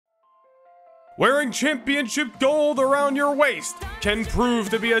Wearing championship gold around your waist can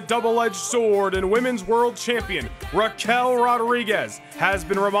prove to be a double-edged sword, and Women's World Champion Raquel Rodriguez has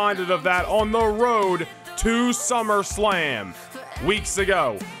been reminded of that on the road to SummerSlam. Weeks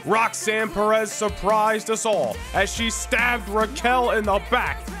ago, Roxanne Perez surprised us all as she stabbed Raquel in the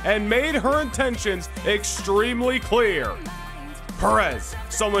back and made her intentions extremely clear. Perez,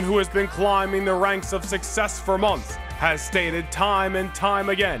 someone who has been climbing the ranks of success for months, has stated time and time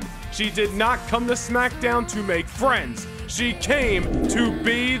again she did not come to SmackDown to make friends. She came to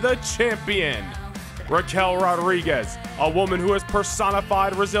be the champion. Raquel Rodriguez, a woman who has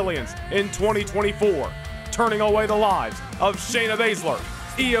personified resilience in 2024, turning away the lives of Shayna Baszler,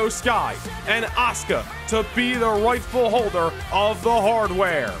 Io Sky, and Asuka to be the rightful holder of the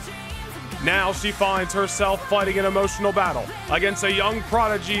hardware. Now she finds herself fighting an emotional battle against a young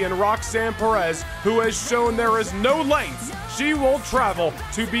prodigy in Roxanne Perez, who has shown there is no lengths she will travel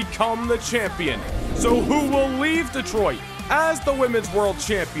to become the champion. So who will leave Detroit as the Women's World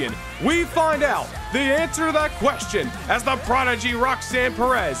Champion? We find out the answer to that question as the prodigy Roxanne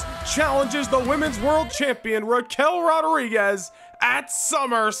Perez challenges the Women's World Champion Raquel Rodriguez at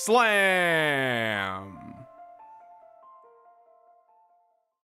SummerSlam.